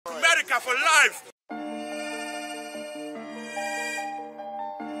Asakaa for life.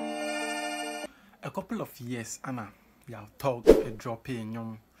 A couple of years, Anna, Yaw Tog a drop in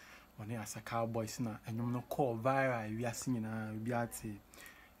young on the Asakaa boys now, and you no call viral. We are singing we are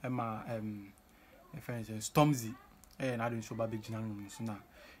Emma Stormzy, and I don't show baby general so now.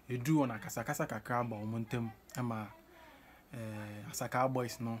 You do on a Asakaa crab or Montem Emma Asakaa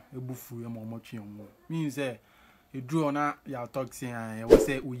boys no a bufu and more means you drew on a Yaw Tog saying I will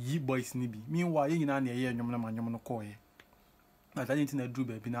say we ye boys nibby. Meanwhile, you know, you're no call ye. But I didn't do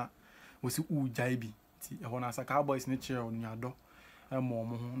baby now. Was jaibi ti e wona Asakaa boys ne chere on yado e mo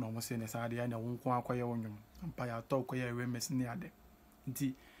mo ho na mo se ne saade ya na wonko akoye wonwom ampa Yaw Tog koye remes ne ade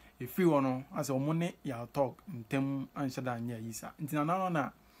nti e fi wono ase omo ne Yaw Tog ntem anhyeda anya yisa nti na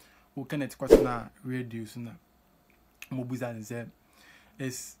na wo connect kwase na radio so na mo buza nze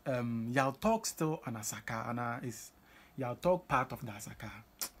is Yaw Tog still an Asakaa and is Yaw Tog part of the Asakaa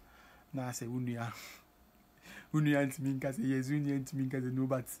na say unua ntimi nka say yes unua ntimi nka say no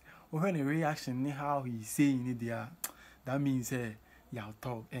but when a reaction how he's saying it there, that means Yaw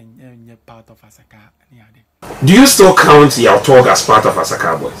Tog and you're part of Asakaa. Do you still count Yaw Tog as part of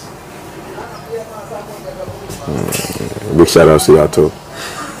Asakaa boys? Big shout out to Yaw Tog.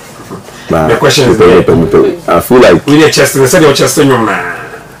 The question is I feel like we need chest. Instead of chest,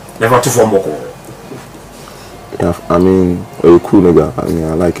 never to form more. Yeah, I mean, a cool nigga. I mean,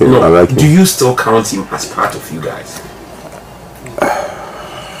 I like it. No, I like it. Do you still count him as part of you guys?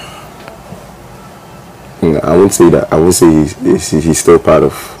 I won't say that. I won't say he's still part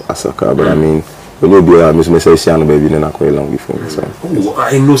of Asakaa, but I mean, when you be a Miss baby, then I quite long before. So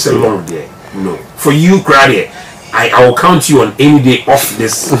I know so long there. No, for you, Grady, I will count you on any day off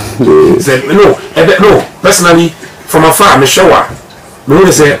this. Said no. Personally, from afar, I'm sure. No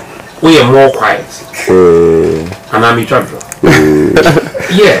one say we are more quiet, and I'm in trouble.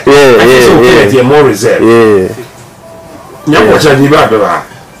 Yeah. You're more reserved. Yeah.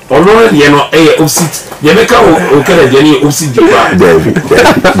 Or no, you know, opposite. You make a okay, Jenny, opposite the bar.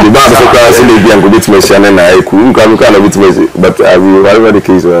 The bar is a person who be a good machine, and I couldn't come with but I will, whatever the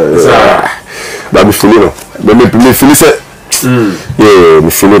case was. But me feeling, but me feel it. Yeah, me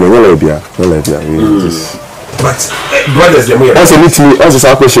feeling, well, but brothers, the way answer me to me, answer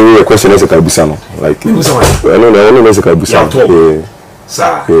our question as a Kabusano. Like, I know as a Kabusano.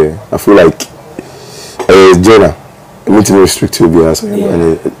 Sir, yeah, I feel like Jonah. Need to restrict to be as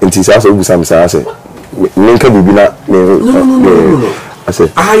and it is also some say Ninka be not no. I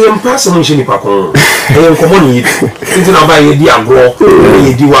said I am personally Shinipakon. I am common into now by the agro,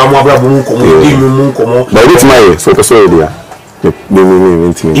 you do our mobile but it's my focus area.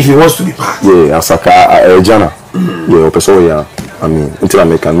 If he wants to be part, yeah, Asakaa Jana, yeah, Pesoya. I mean, until I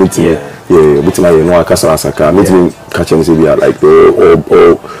make a meeting, yeah, but my no Asakaa, meeting catching Zibia like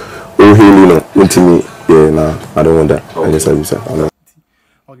oh, you know, into me. Yeah, nah, I don't want that. Okay. I just have you say.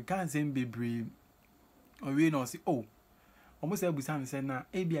 Okay, can't say baby. Or we know say almost every time say na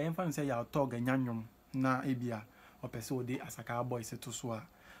ebi I am fan say Yaw Tog and Yanyum na ebi or person de Asakaa boys to so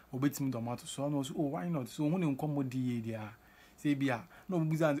obetim domato so no so why not so when come di there say ebi no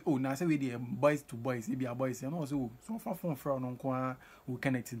buza na say we dey boys to boys ebi boys no so far from no kwa we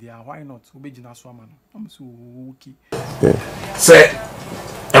connect there why not obegina so ama no am so okay yeah say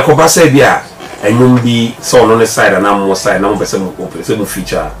ekoba say bia enyum bi so on the side and am side na mo person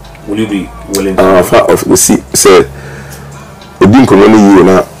feature will you be willing to we see say e bin come you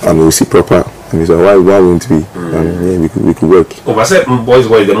na and we see proper and so why won't we yeah we could work over say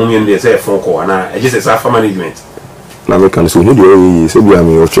boys the moment they say phone call na just say for management na make can so no dey say be am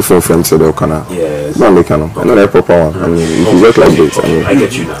your phone friend say dey kana yes na make can no na proper one I mean if you work like that I mean I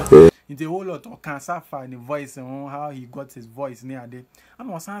get you now in the whole lot of cancer find the voice and how he got his voice near there and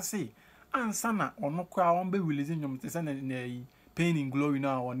was say answer na ono kwa won be release nyom te say na pain in glory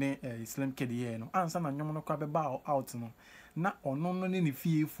now on Slim Kid here no answer na nyom no kwa be ba out no na ono no ne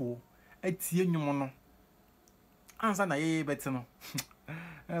fiefo atie nyom no answer na ye bete no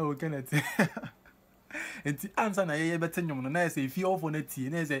o kenete enti answer na ye bete nyom no na say fiefo na tie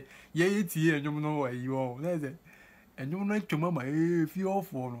na say ye tie nyom no wa yi o na say enyum no twema ma fiefo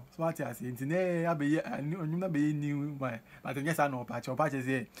no so ati ase enti na abeye enyum na be new my but nyesa na opa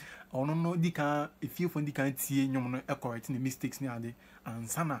say ono no dikan fiefo dikan tie nyom no e correct the mistakes ni ade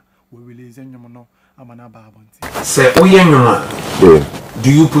ansana we release nyom no amana ba abonti say oyenyum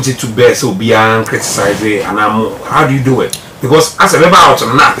do you put it to bear so be and criticize it and how do you do it because as a member out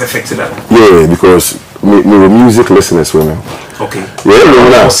not perfect that yeah because me music listeners women okay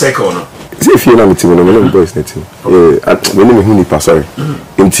yeah second no if you know me team no boys net yeah when me who ni pass sorry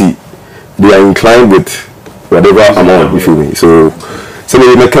they are inclined with whatever amount you feel me so so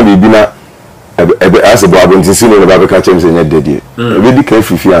we make can be na as a boy and see no ba catch him say na dead we dey can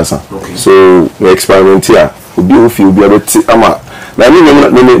free answer so we experiment here obi feel be able to ama na me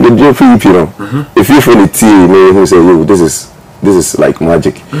the deal for you know if you feel the tea no who say yo this is like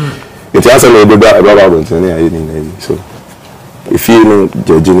magic it has a little bit about so if you know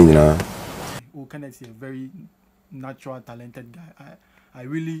judging Kenneth is a very natural, talented guy. I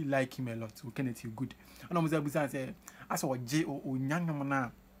really like him a lot. Kenneth is good. And I'm going to say, as a J or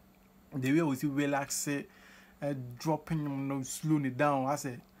young the way we see relax, dropping, no, slowing it down. I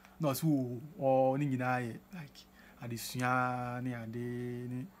say, no, so or like at the Siani,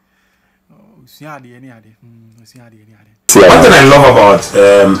 One thing I love about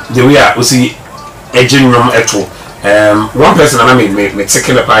the way I see edging room echo. One person I mean me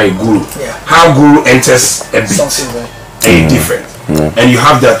taking up a guru. Yeah. How guru enters a beat and different. And you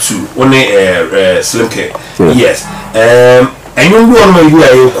have that too. Only slim care. Yes. And you know when you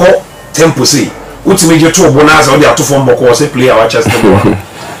are call tempo say ultimate your two bonus or the two form boko say play our chest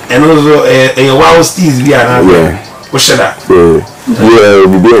and also a wild steez we are what should that? Yeah,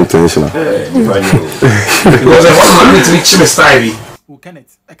 we be intentional. Because I want my little chim style. O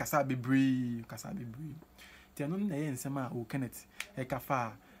Kenneth, e kasa be brave. Ti anu na ye nsema o Kenneth e ka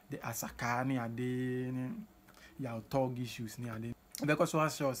fa the Asakaa ni ade ni Yaw Tog issues ni ade. Because I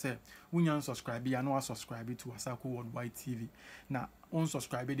sure say when you subscribe ya no subscribe to Asakaa Worldwide TV. Na on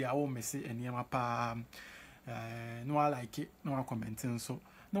subscribe there I will message enema pa no I like it, no I commenting so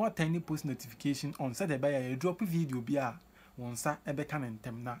no tiny post notification on set by a drop video bia one sa ebe kan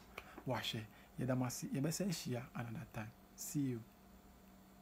entem na wa share. Yedamasi yebese share another time. See you.